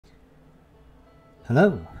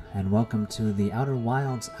Hello, and welcome to the Outer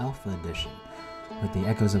Wilds Alpha Edition. With the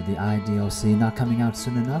Echoes of the IDLC not coming out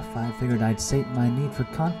soon enough, I figured I'd sate my need for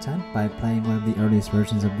content by playing one of the earliest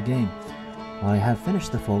versions of the game. While I have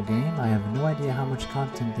finished the full game, I have no idea how much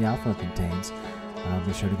content the alpha contains, but I'll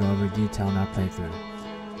be sure to go over detail in our playthrough.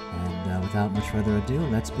 And without much further ado,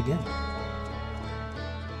 let's begin.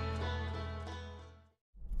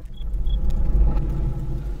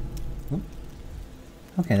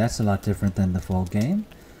 Okay, that's a lot different than the full game.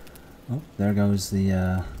 Oh, there goes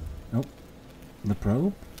the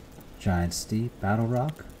probe. Giant steep,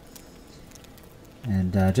 Attlerock.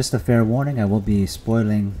 And just a fair warning, I will be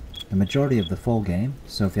spoiling the majority of the full game,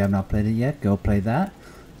 so if you have not played it yet, go play that.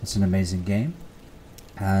 It's an amazing game.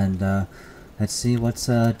 And let's see what's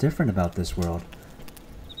different about this world.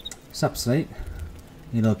 Sup, Slate?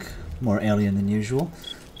 You look more alien than usual.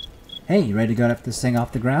 Hey, you ready to get this thing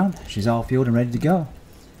off the ground? She's all fueled and ready to go.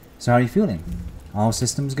 So how are you feeling? All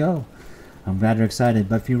systems go. I'm glad you're excited,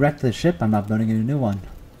 but if you wreck the ship, I'm not building you a new one.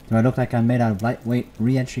 Do I look like I'm made out of lightweight,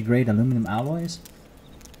 re-entry grade aluminum alloys?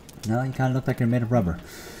 No, you kind of look like you're made of rubber.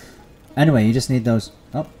 Anyway, you just need those...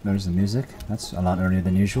 Oh, there's the music. That's a lot earlier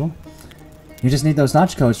than usual. You just need those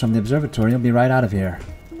launch codes from the observatory. You'll be right out of here.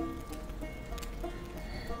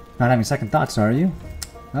 Not having second thoughts, are you?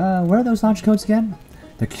 Where are those launch codes again?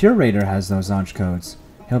 The curator has those launch codes.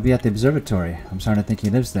 He'll be at the observatory. I'm starting to think he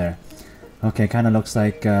lives there. Okay, kind of looks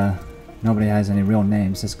like nobody has any real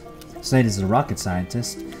names. This Slade is a rocket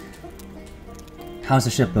scientist. How's the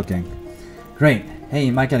ship looking? Great. Hey,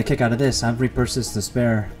 you might get a kick out of this. I've repurposed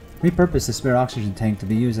the spare oxygen tank to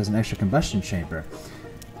be used as an extra combustion chamber.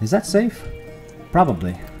 Is that safe?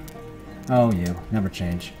 Probably. Oh, you. Never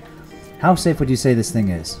change. How safe would you say this thing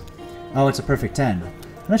is? Oh, it's a perfect 10.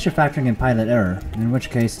 Unless you're factoring in pilot error, in which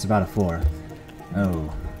case it's about a 4.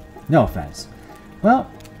 Oh. No offense. Well,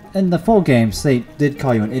 in the full game, Slate did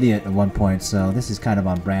call you an idiot at one point, so this is kind of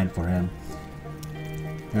on brand for him.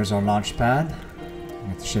 There's our launch pad.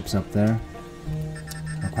 Get the ship's up there.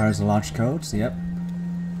 Requires the launch codes, yep.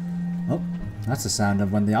 Oh, that's the sound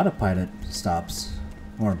of when the autopilot stops.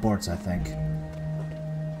 Or aborts, I think.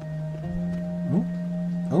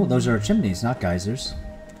 Oh, those are chimneys, not geysers.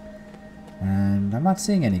 And I'm not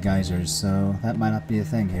seeing any geysers, so that might not be a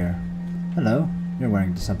thing here. Hello, you're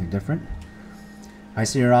wearing something different. I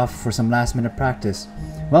see you're off for some last-minute practice.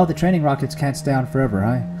 Well, the training rockets can't stay on forever,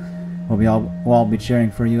 huh? We'll all be cheering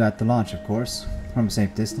for you at the launch, of course, from a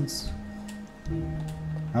safe distance.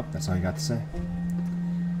 Oh, that's all you got to say.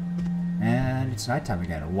 And it's nighttime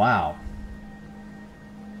again. Wow.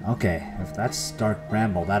 Okay, if that's Dark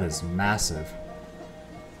Bramble, that is massive.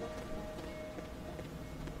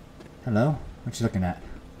 Hello? What you looking at?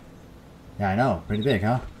 Yeah, I know. Pretty big,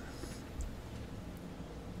 huh?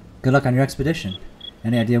 Good luck on your expedition.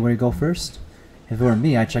 Any idea where you go first? If it were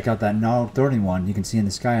me, I'd check out that gnarled thorny one you can see in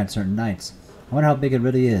the sky on certain nights. I wonder how big it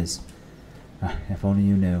really is. If only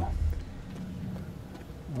you knew.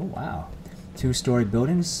 Oh, wow. 2-story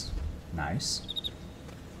buildings? Nice.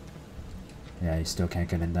 Yeah, you still can't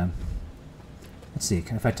get in them. Let's see.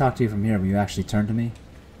 If I talk to you from here, will you actually turn to me?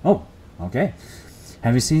 Oh, okay.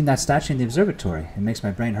 Have you seen that statue in the observatory? It makes my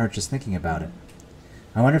brain hurt just thinking about it.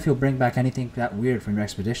 I wonder if you'll bring back anything that weird from your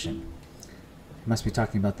expedition. You must be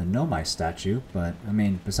talking about the Nomai statue, but, I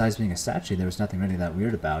mean, besides being a statue, there was nothing really that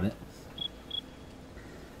weird about it.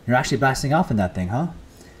 You're actually blasting off in that thing, huh?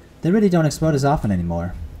 They really don't explode as often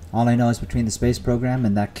anymore. All I know is between the space program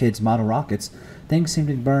and that kid's model rockets, things seem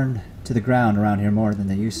to burn to the ground around here more than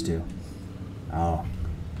they used to. Oh.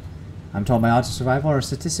 I'm told my odds of survival are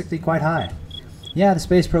statistically quite high. Yeah, the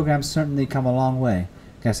space program's certainly come a long way.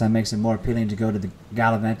 Guess that makes it more appealing to go to the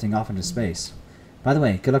gallivanting off into space. By the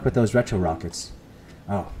way, good luck with those retro rockets.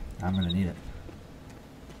 Oh, I'm gonna need it.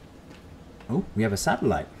 Oh, we have a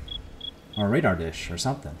satellite. Or a radar dish, or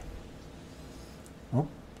something. Oh,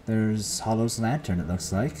 there's Hollow's lantern, it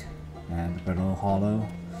looks like. And a little Hollow.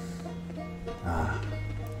 Ah.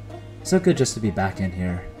 So good just to be back in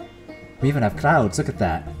here. We even have clouds, look at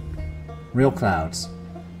that. Real clouds.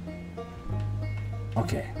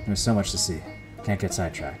 Okay, there's so much to see. Can't get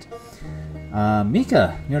sidetracked.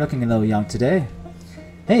 Mika, you're looking a little young today.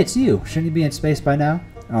 Hey, it's you. Shouldn't you be in space by now?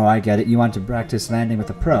 Oh, I get it. You want to practice landing with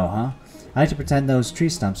a pro, huh? I like to pretend those tree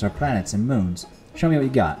stumps are planets and moons. Show me what you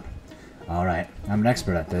got. Alright, I'm an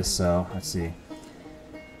expert at this, so let's see.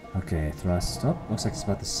 Okay, thrust. Oh, looks like it's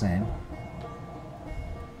about the same.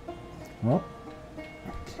 Oh.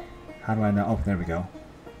 How do I know? Oh, there we go.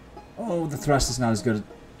 Oh, the thrust is not as good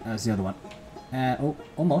as the other one. Oh,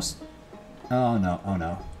 almost. Oh no, oh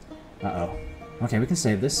no. Uh-oh. Okay, we can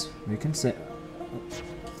save this. We can save...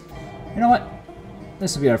 You know what?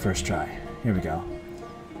 This will be our first try. Here we go.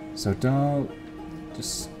 So don't...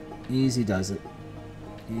 Just easy does it.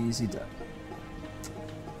 Easy does.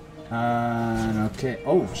 Okay.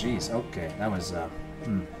 Oh, jeez. Okay, that was,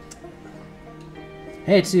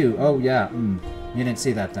 Hey, it's you. Oh, yeah. You didn't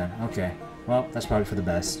see that then. Okay. Well, that's probably for the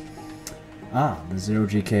best. Ah, the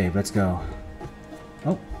 0G cave. Let's go.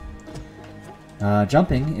 Oh.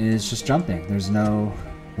 Jumping is just jumping. There's no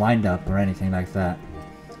wind up or anything like that.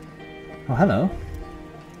 Oh, hello.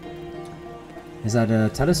 Is that a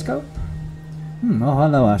telescope? Oh,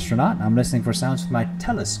 hello, astronaut. I'm listening for sounds with my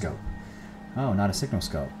telescope. Oh, not a signal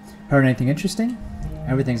scope. Heard anything interesting?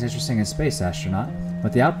 Everything's interesting in space, astronaut.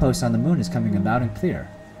 But the outpost on the moon is coming in loud and clear.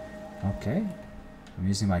 Okay. I'm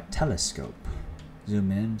using my telescope.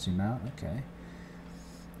 Zoom in, zoom out. Okay.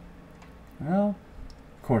 Well,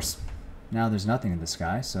 of course, now there's nothing in the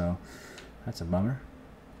sky, so that's a bummer.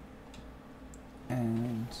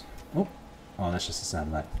 And... Oh, that's just a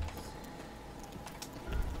satellite.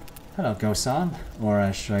 Hello, Go-san.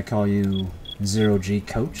 Or should I call you 0G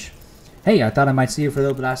Coach? Hey, I thought I might see you for a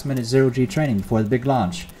little last-minute 0G training before the big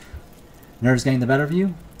launch. Nerves getting the better of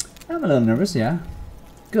you? I'm a little nervous, yeah.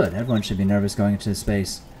 Good, everyone should be nervous going into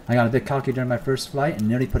space. I got a bit cocky during my first flight and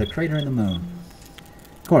nearly put a crater in the moon.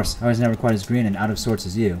 Of course, I was never quite as green and out of sorts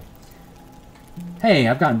as you. Hey,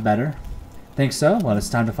 I've gotten better. Think so? Well, it's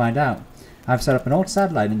time to find out. I've set up an old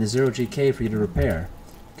satellite in the 0G cave for you to repair.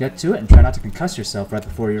 Get to it and try not to concuss yourself right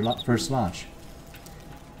before your first launch.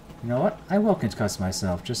 You know what? I will concuss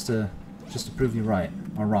myself just to prove you right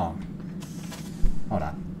or wrong. Hold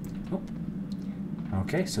on. Oh.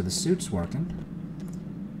 Okay, so the suit's working.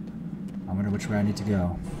 I wonder which way I need to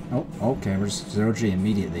go. Oh, okay, we're just 0G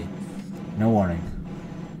immediately. No warning.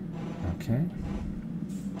 Okay.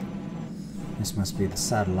 This must be the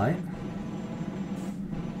satellite.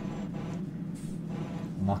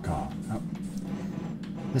 Lock on. Oh.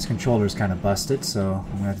 This controller is kind of busted, so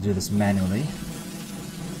I'm going to have to do this manually.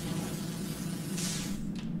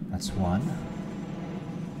 That's one.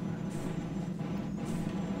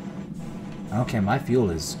 Okay, my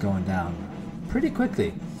fuel is going down pretty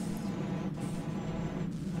quickly.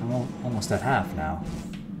 I'm almost at half now.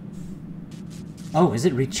 Oh, is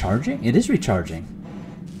it recharging? It is recharging.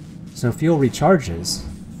 So fuel recharges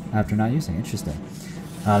after not using. Interesting.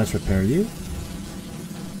 Let's repair you.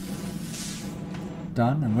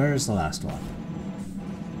 Done. And where's the last one?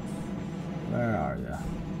 Where are you?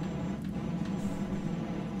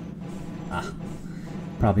 Ah,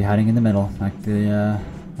 probably hiding in the middle, like the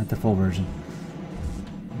full version.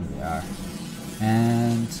 Here we are.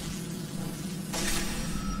 And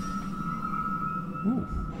ooh,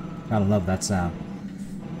 gotta love that sound.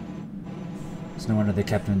 It's no wonder they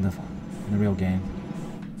kept it in the real game.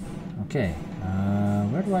 Okay,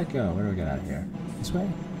 where do I go? Where do I get out of here? This way?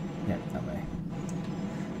 Yeah, that way.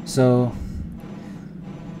 So,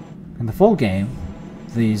 in the full game,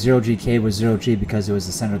 the 0G cave was 0G because it was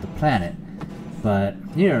the center of the planet. But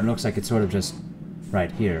here it looks like it's sort of just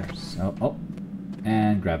right here. So, oh,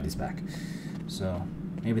 and gravity's back. So,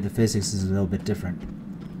 maybe the physics is a little bit different.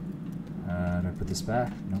 Do I put this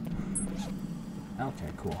back? Nope.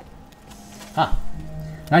 Okay, cool. Ah,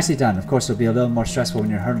 nicely done. Of course, it'll be a little more stressful when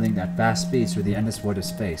you're hurtling at fast speeds through the endless void of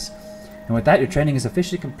space. And with that, your training is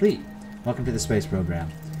officially complete. Welcome to the space program.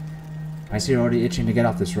 I see you're already itching to get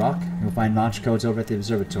off this rock. You'll find launch codes over at the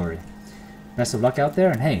observatory. Best of luck out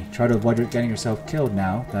there, and hey, try to avoid getting yourself killed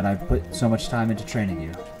now that I've put so much time into training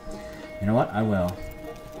you. You know what? I will.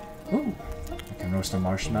 Ooh, I can roast a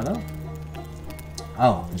marshmallow.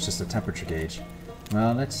 Oh, it's just a temperature gauge.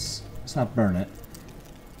 Well, let's not burn it.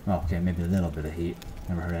 Oh, okay, maybe a little bit of heat.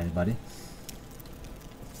 Never hurt anybody.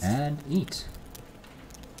 And eat.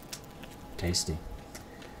 Tasty.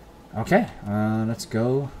 Okay, let's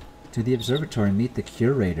go to the observatory and meet the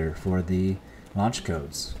curator for the launch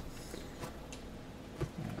codes.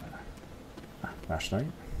 Flashlight.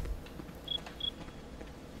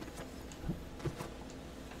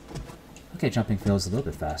 Okay, jumping feels a little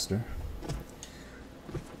bit faster.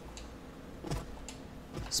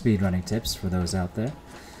 Speedrunning tips for those out there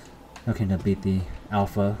looking to beat the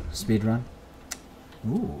alpha speedrun.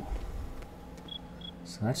 Ooh.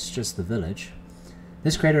 So that's just the village.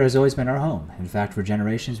 This crater has always been our home. In fact, for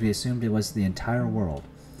generations we assumed it was the entire world.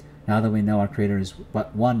 Now that we know our crater is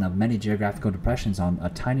but one of many geographical depressions on a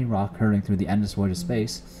tiny rock hurtling through the endless void of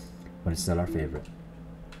space, but it's still our favorite.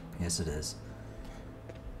 Yes, it is.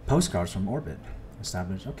 Postcards from orbit.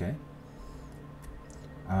 Established. Okay.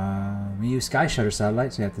 We use Sky Shutter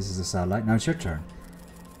satellites. Yeah, this is a satellite. Now it's your turn.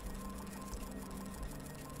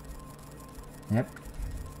 Yep.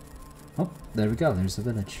 Oh, there we go. There's the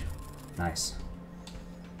village. Nice.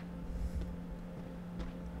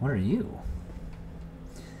 What are you?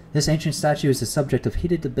 This ancient statue is the subject of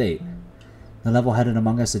heated debate. The level-headed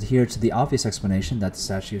among us adhere to the obvious explanation that the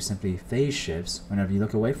statue simply phase shifts whenever you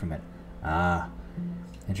look away from it. Ah,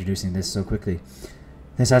 introducing this so quickly.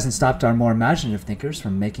 This hasn't stopped our more imaginative thinkers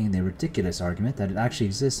from making the ridiculous argument that it actually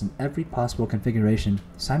exists in every possible configuration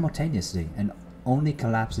simultaneously and only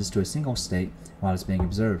collapses to a single state while it's being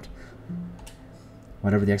observed.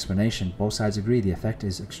 Whatever the explanation, both sides agree the effect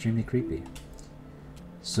is extremely creepy.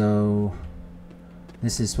 So,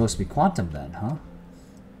 this is supposed to be quantum then, huh?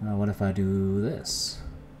 What if I do this?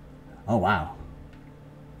 Oh, wow.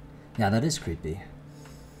 Yeah, that is creepy.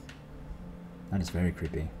 That is very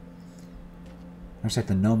creepy. Looks like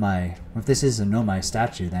the Nomai... If this is a Nomai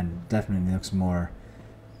statue, then definitely looks more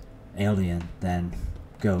alien than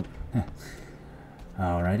goat.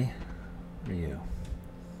 Alrighty. Ryu.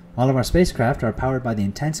 All of our spacecraft are powered by the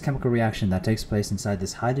intense chemical reaction that takes place inside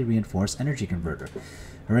this highly reinforced energy converter.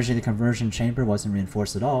 Originally, the conversion chamber wasn't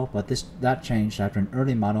reinforced at all, but that changed after an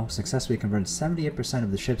early model successfully converted 78%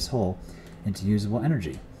 of the ship's hull into usable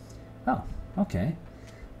energy. Oh, okay.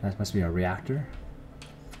 That must be a reactor.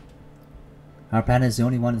 Our planet is the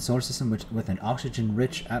only one in the solar system with an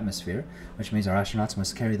oxygen-rich atmosphere, which means our astronauts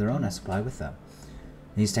must carry their own supply with them.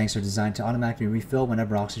 These tanks are designed to automatically refill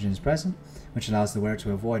whenever oxygen is present, which allows the wearer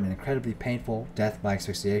to avoid an incredibly painful death by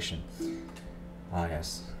asphyxiation. Ah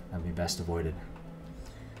yes, that would be best avoided.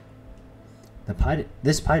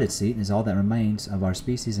 This pilot seat is all that remains of our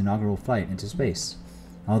species' inaugural flight into space.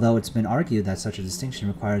 Although it's been argued that such a distinction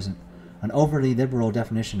requires an overly liberal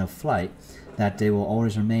definition of flight, that day will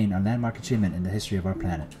always remain a landmark achievement in the history of our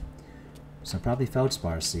planet. So probably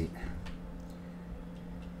Feldspar's seat.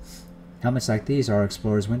 Helmets like these are our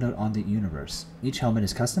explorer's window on the universe. Each helmet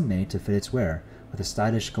is custom made to fit its wearer, with a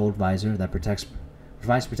stylish gold visor that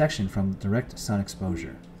provides protection from direct sun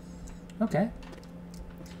exposure. Okay.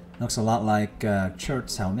 Looks a lot like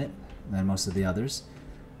Chert's helmet than most of the others,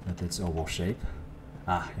 with its oval shape.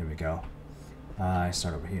 Ah, here we go. I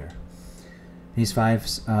start over here. These 5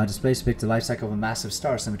 displays depict the life cycle of a massive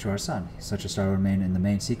star similar to our Sun. Such a star will remain in the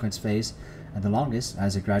main sequence phase at the longest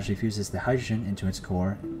as it gradually fuses the hydrogen into its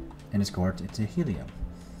core into helium.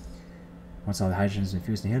 Once all the hydrogen has been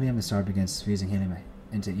fused to helium, the star begins fusing helium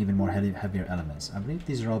into even more heavier elements. I believe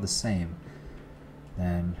these are all the same.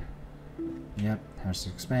 Then, yep, has to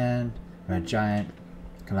expand, red giant,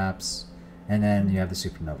 collapse, and then you have the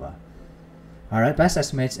supernova. Alright, best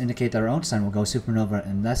estimates indicate that our own sun will go supernova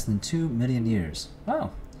in less than 2 million years.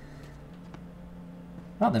 Wow.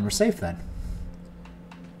 Well, then we're safe then.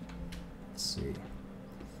 Let's see.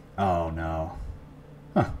 Oh, no.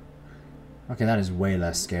 Huh. Okay, that is way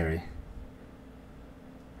less scary.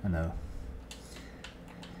 Hello.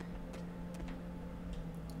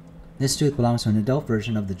 This tooth belongs to an adult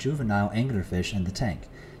version of the juvenile anglerfish in the tank.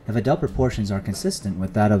 If adult proportions are consistent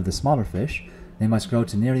with that of the smaller fish, they must grow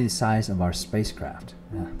to nearly the size of our spacecraft.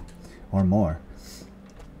 Yeah. Or more.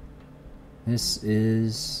 This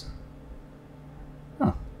is...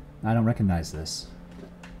 Huh. I don't recognize this.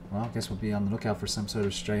 Well, I guess we'll be on the lookout for some sort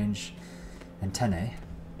of strange antennae.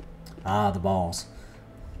 Ah, the balls.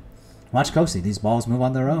 Watch closely. These balls move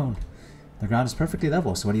on their own. The ground is perfectly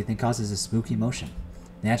level, so what do you think causes this spooky motion?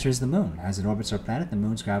 The answer is the moon. As it orbits our planet, the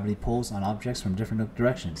moon's gravity pulls on objects from different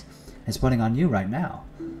directions. It's pulling on you right now.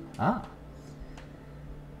 Ah.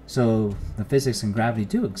 So, the physics and gravity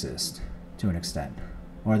do exist, to an extent.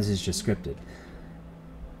 Or this is just scripted.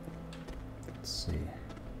 Let's see.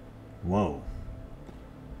 Whoa.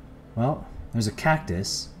 Well, there's a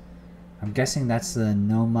cactus. I'm guessing that's the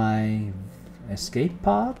Nomai escape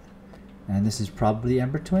pod? And this is probably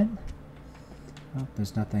Ember Twin? Oh,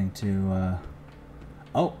 there's nothing to,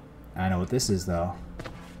 Oh! I know what this is, though.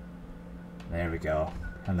 There we go.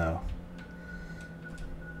 Hello.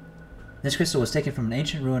 This crystal was taken from an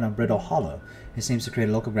ancient ruin on Brittle Hollow. It seems to create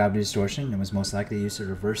a local gravity distortion and was most likely used to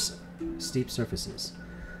reverse steep surfaces.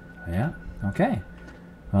 Yeah? Okay.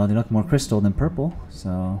 Well, they look more crystal than purple,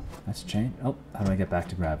 so that's a change. Oh, how do I get back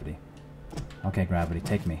to gravity? Okay, gravity,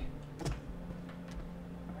 take me.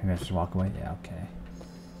 Maybe I should walk away? Yeah, okay.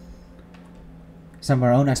 Some of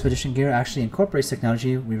our own expedition gear actually incorporates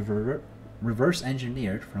technology we reverse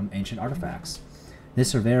engineered from ancient artifacts.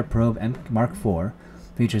 This Surveyor Probe Mark IV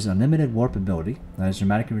features unlimited warp ability that has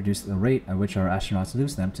dramatically reduced the rate at which our astronauts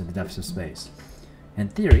lose them to the depths of space. In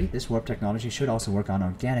theory, this warp technology should also work on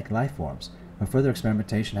organic life forms, but further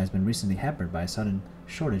experimentation has been recently hampered by a sudden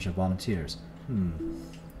shortage of volunteers.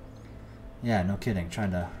 Yeah, no kidding,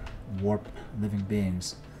 trying to warp living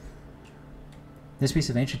beings. This piece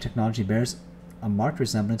of ancient technology bears a marked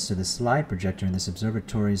resemblance to the slide projector in this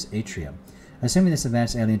observatory's atrium. Assuming this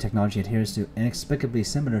advanced alien technology adheres to inexplicably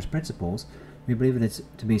similar principles, we believe it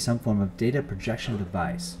to be some form of data projection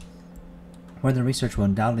device. Further research will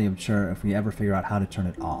undoubtedly mature if we ever figure out how to turn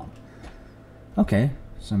it on. Okay,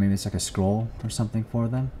 so maybe it's like a scroll or something for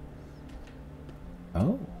them.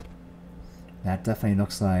 Oh. That definitely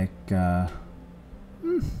looks like,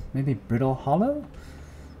 maybe brittle hollow?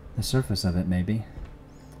 The surface of it, maybe.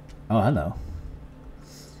 Oh, hello.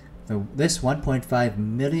 This 1.5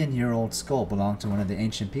 million year old skull belonged to one of the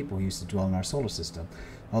ancient people who used to dwell in our solar system.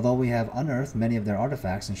 Although we have unearthed many of their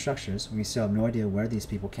artifacts and structures, we still have no idea where these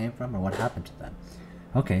people came from or what happened to them.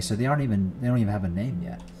 Okay, so they don't even have a name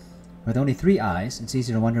yet. With only 3 eyes, it's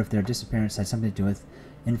easy to wonder if their disappearance had something to do with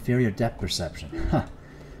inferior depth perception. Huh.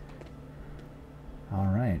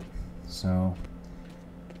 Alright, so...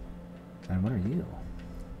 And what are you?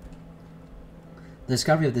 The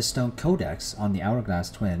discovery of this stone codex on the Hourglass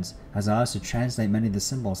Twins has allowed us to translate many of the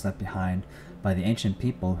symbols left behind by the ancient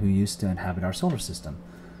people who used to inhabit our solar system.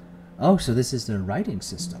 Oh, so this is their writing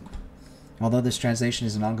system. Although this translation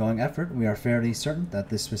is an ongoing effort, we are fairly certain that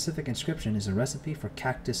this specific inscription is a recipe for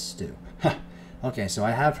cactus stew. Okay, so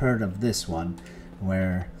I have heard of this one,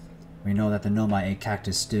 where we know that the Nomai ate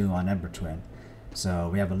cactus stew on Ember Twin. So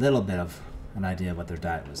we have a little bit of an idea of what their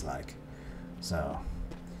diet was like. So...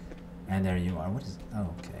 And there you are. What is...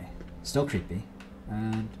 Oh, okay. Still creepy.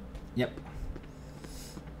 And... Yep.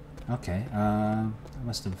 Okay. I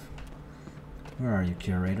must have... Where are you,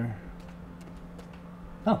 curator?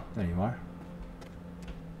 Oh, there you are.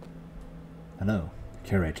 Hello,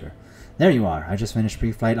 curator. There you are. I just finished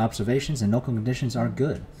pre-flight observations and local conditions are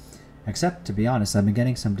good. Except, to be honest, I've been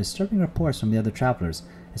getting some disturbing reports from the other travelers.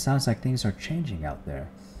 It sounds like things are changing out there.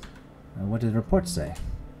 What did the reports say?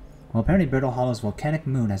 Well, apparently Brittle Hollow's volcanic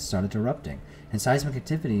moon has started erupting, and seismic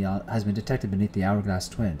activity has been detected beneath the Hourglass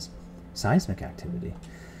Twins. Seismic activity?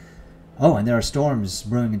 Oh, and there are storms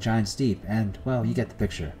brewing in Giant's Deep, and, well, you get the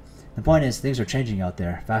picture. The point is, things are changing out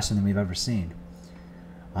there, faster than we've ever seen.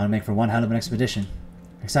 Ought to make for one hell of an expedition.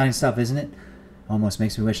 Exciting stuff, isn't it? Almost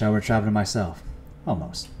makes me wish I were a traveler myself.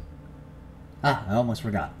 Almost. Ah, I almost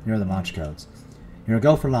forgot. Here are the launch codes. You're a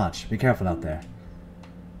go for launch. Be careful out there.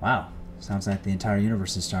 Wow. Sounds like the entire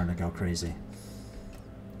universe is starting to go crazy.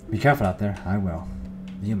 Be careful out there. I will.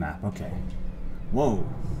 View map. Okay. Whoa.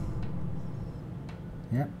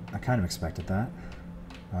 Yep, I kind of expected that.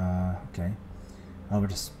 Okay. Oh, we're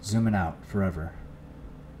just zooming out forever.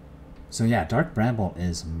 So yeah, Dark Bramble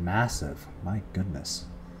is massive. My goodness.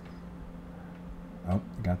 Oh,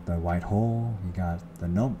 you got the white hole. You got the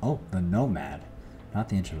the nomad, not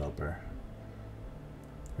the interloper.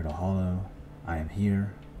 Brittle Hollow. I am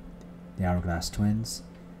here. The Hourglass Twins.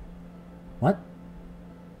 What?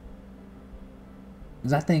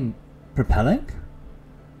 Is that thing propelling?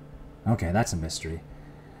 Okay, that's a mystery.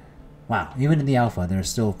 Wow, even in the alpha, there are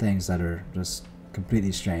still things that are just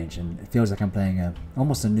completely strange, and it feels like I'm playing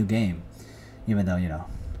almost a new game, even though, you know,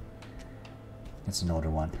 it's an older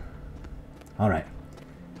one. Alright.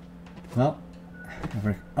 Well,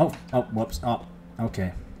 whoops. Oh,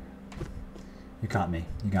 okay. You caught me.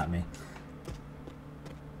 You got me.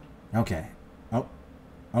 Okay.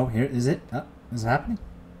 Oh, here is it? Is it happening?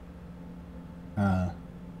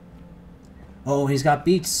 Oh, he's got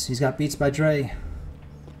Beats. He's got Beats by Dre.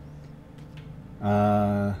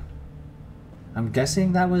 I'm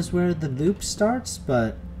guessing that was where the loop starts,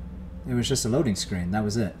 but it was just a loading screen. That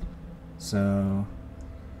was it. So,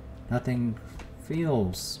 nothing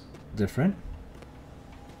feels different.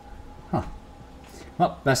 Huh.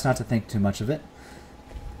 Well, best not to think too much of it.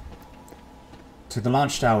 To the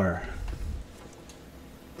launch tower.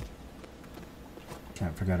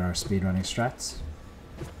 Can't forget our speedrunning strats.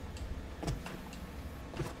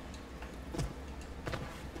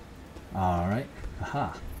 Alright.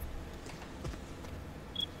 Aha.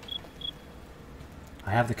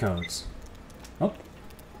 I have the codes. Oh.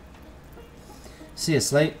 See ya,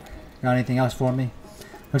 Slate. Got anything else for me?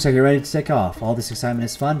 Looks like you're ready to take off. All this excitement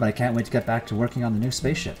is fun, but I can't wait to get back to working on the new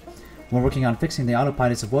spaceship. We're working on fixing the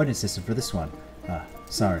autopilot's avoidance system for this one.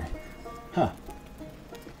 Sorry. Huh.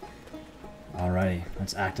 Alrighty,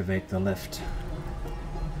 let's activate the lift.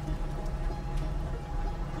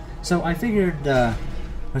 So I figured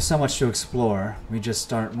with so much to explore, we just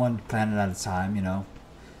start one planet at a time, you know,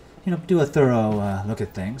 do a thorough look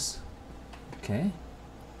at things. Okay.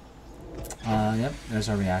 Yep, there's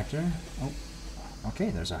our reactor. Oh, okay,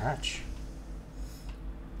 there's our hatch.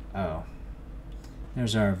 Oh.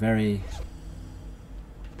 There's our very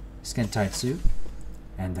skin-tight suit.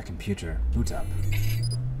 And the computer. Boot up.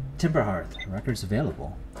 Timber Hearth. Records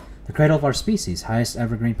available. The cradle of our species. Highest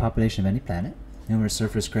evergreen population of any planet. Numerous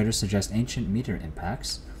surface craters suggest ancient meteor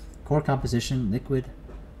impacts. Core composition, liquid,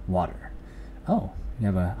 water. Oh, you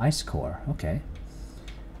have an ice core. Okay.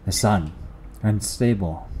 The sun.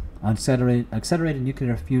 Unstable. Accelerated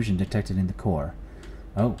nuclear fusion detected in the core.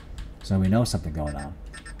 Oh, so we know something going on.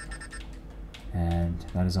 And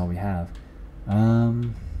that is all we have.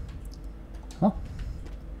 Well,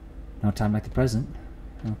 no time like the present.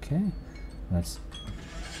 Okay, let's...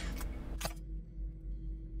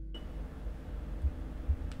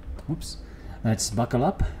 Oops. Let's buckle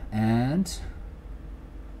up and...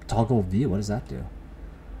 Toggle view, what does that do?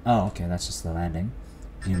 Oh, okay, that's just the landing.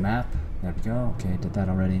 View map, there we go. Okay, did that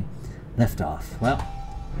already. Lift off. Well...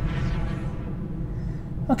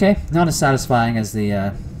 Okay, not as satisfying as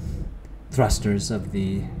the thrusters of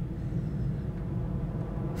the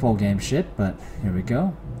full game ship, but here we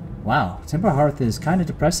go. Wow, Timber Hearth is kind of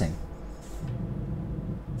depressing.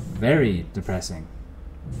 Very depressing.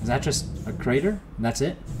 Is that just a crater? And that's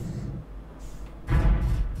it?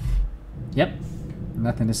 Yep,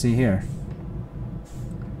 nothing to see here.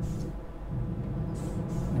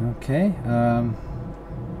 Okay,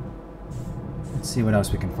 let's see what else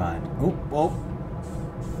we can find. Oh, oh.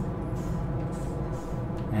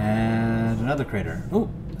 And another crater. Oh,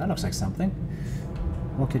 that looks like something.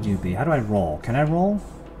 What could you be? How do I roll? Can I roll?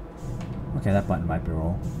 Okay, that button might be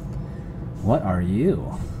roll. What are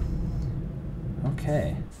you?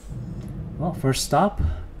 Okay. Well, first stop.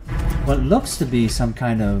 What looks to be some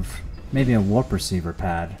kind of... maybe a warp receiver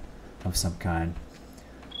pad of some kind.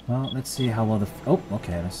 Well, let's see how well the... oh,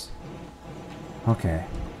 okay. Okay.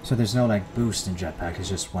 So there's no, like, boost in jetpack. It's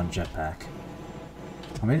just one jetpack.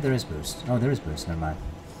 Or maybe there is boost. Oh, there is boost. Never mind.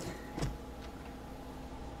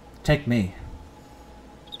 Take me.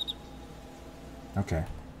 Okay.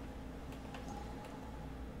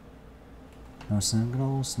 No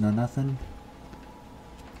signals, no nothing.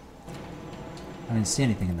 I didn't see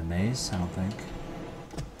anything in the maze, I don't think.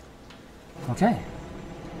 Okay.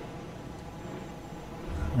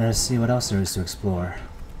 Let us see what else there is to explore.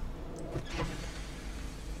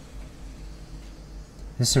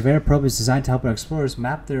 This surveyor probe is designed to help our explorers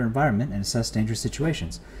map their environment and assess dangerous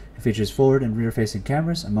situations. It features forward and rear-facing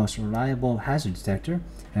cameras, a most reliable hazard detector,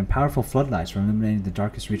 and powerful floodlights for illuminating the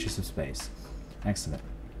darkest reaches of space. Excellent.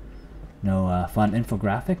 No fun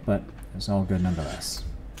infographic, but it's all good nonetheless.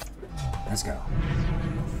 Let's go.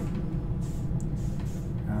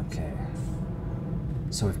 Okay.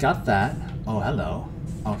 So we've got that. Oh, hello.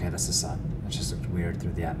 Okay, that's the sun. That just looked weird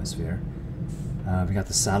through the atmosphere. We got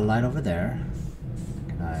the satellite over there.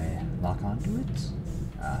 Can I lock onto it?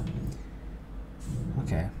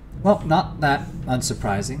 Okay. Well, not that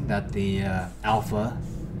unsurprising that the Alpha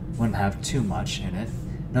wouldn't have too much in it.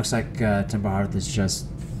 Looks like Timber Hearth is just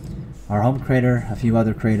our home crater, a few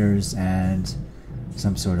other craters, and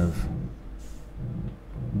some sort of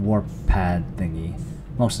warp pad thingy.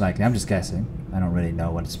 Most likely. I'm just guessing. I don't really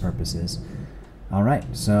know what its purpose is. Alright,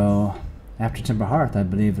 so after Timber Hearth, I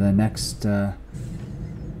believe the next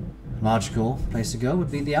logical place to go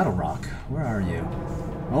would be the Attlerock. Where are you?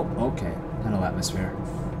 Oh, okay. Hello, atmosphere.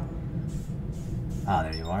 Ah,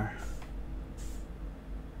 there you are.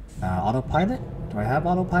 Autopilot? Do I have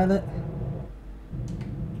autopilot?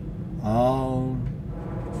 Oh.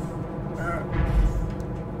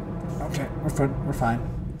 Okay, we're fine.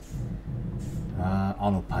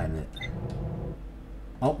 Autopilot.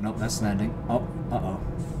 Oh, nope, that's landing. Oh, uh-oh.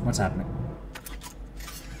 What's happening?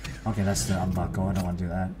 Okay, that's the unbuckle. I don't want to do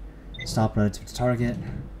that. Stop relative to target.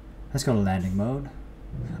 Let's go to landing mode.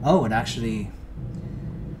 Oh, it actually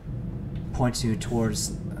points you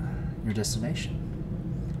towards your destination.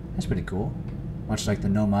 That's pretty cool. Much like the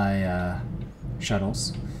Nomai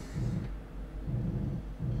shuttles.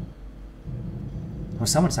 Oh,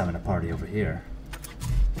 someone's having a party over here.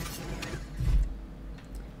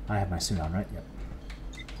 I have my suit on, right? Yep.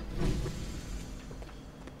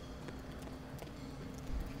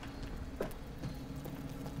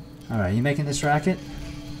 Alright, you making this racket?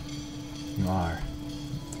 You are.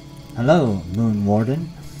 Hello, Moon Warden.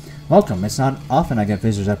 Welcome. It's not often I get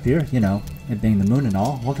visitors up here, you know, it being the moon and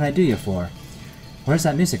all. What can I do you for? Where's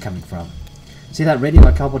that music coming from? See that radio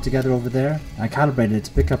I cobbled together over there? I calibrated it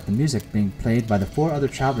to pick up the music being played by the 4 other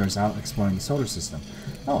travelers out exploring the solar system.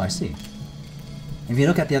 Oh, I see. If you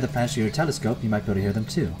look at the other planets through your telescope, you might be able to hear them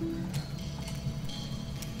too.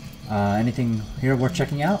 Anything here worth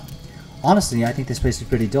checking out? Honestly, I think this place is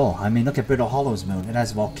pretty dull. I mean, look at Brittle Hollow's moon. It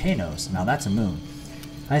has volcanoes. Now that's a moon.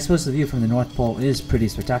 I suppose the view from the North Pole is pretty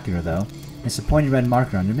spectacular, though. It's a pointy red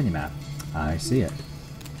marker on your minimap. I see it.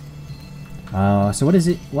 So what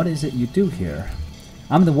is it you do here?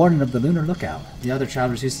 I'm the warden of the Lunar Lookout. The other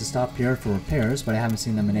travelers used to stop here for repairs, but I haven't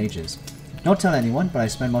seen them in ages. Don't tell anyone, but I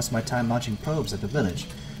spend most of my time launching probes at the village.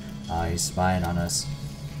 Ah, he's spying on us.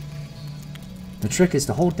 The trick is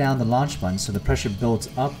to hold down the launch button so the pressure builds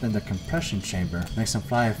up in the compression chamber. Makes them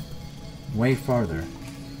fly way farther.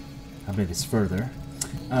 I believe it's further.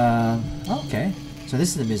 Okay. So this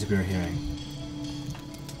is the music we were hearing.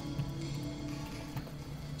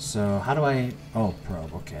 So how do I... Oh,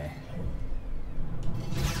 probe, okay.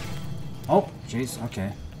 Oh, jeez,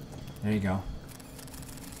 okay. There you go.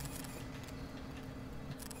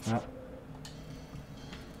 Well.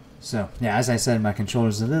 So, yeah, as I said, my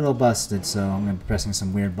controller's a little busted, so I'm going to be pressing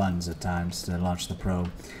some weird buttons at times to launch the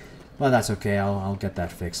probe. Well, that's okay. I'll get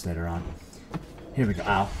that fixed later on. Here we go.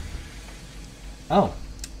 Ow. Oh.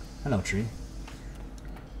 Hello, tree.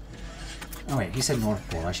 Oh, wait. He said North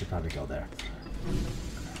Pole. I should probably go there.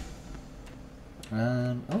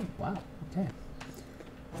 Oh, wow. Okay.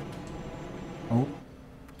 Oh.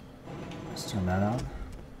 Let's turn that on.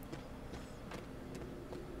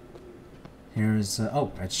 Here's,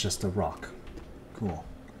 oh, it's just a rock. Cool.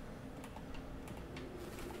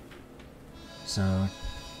 So,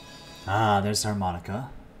 there's harmonica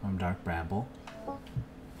from Dark Bramble.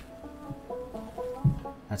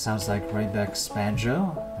 That sounds like Raybeck's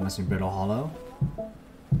banjo. It must be Brittle Hollow.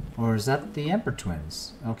 Or is that the Emperor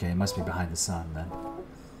Twins? Okay, it must be Behind the Sun then.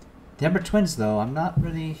 The Emperor Twins, though, I'm not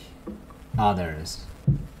really... Ah, there it is.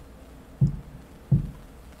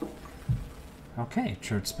 Okay,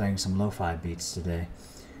 Church's playing some lo-fi beats today.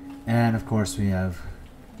 And of course we have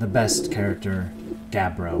the best character,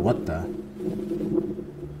 Gabbro. What the?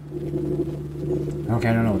 Okay,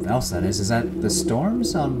 I don't know what else that is. Is that the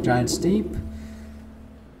storms on Giant Steep?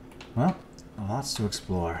 Well, lots to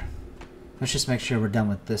explore. Let's just make sure we're done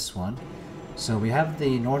with this one. So we have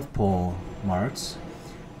the North Pole marked.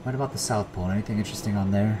 What about the South Pole? Anything interesting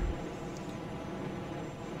on there?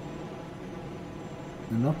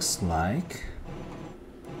 It looks like...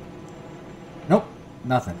 Nope,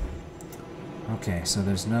 nothing. Okay, so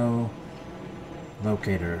there's no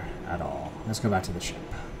locator at all. Let's go back to the ship.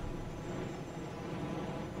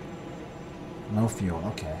 No fuel,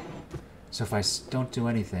 okay. So if I don't do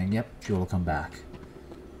anything, yep, fuel will come back.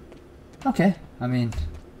 Okay, I mean,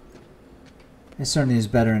 it certainly is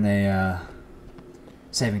better in a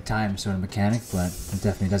saving time sort of mechanic, but it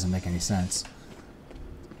definitely doesn't make any sense.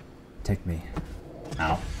 Take me.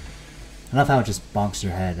 Ow. I love how it just bonks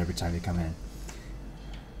your head every time you come in.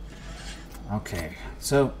 Okay,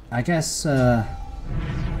 so I guess, well,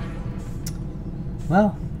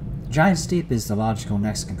 Giant Steep is the logical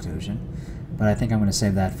next conclusion, but I think I'm going to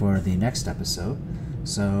save that for the next episode.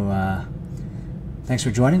 So, thanks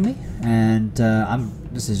for joining me, and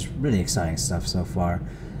this is really exciting stuff so far.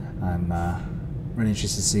 I'm really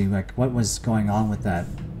interested to see like what was going on with that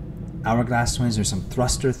Hourglass Twins. There's some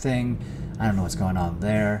thruster thing. I don't know what's going on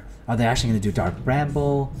there. Are they actually going to do Dark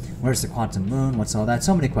Bramble? Where's the Quantum Moon? What's all that?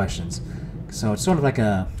 So many questions. So it's sort of like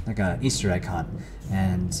a Easter egg hunt.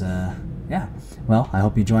 And yeah, well, I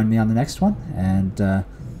hope you join me on the next one. And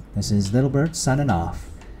this is Little Bird signing off.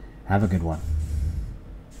 Have a good one.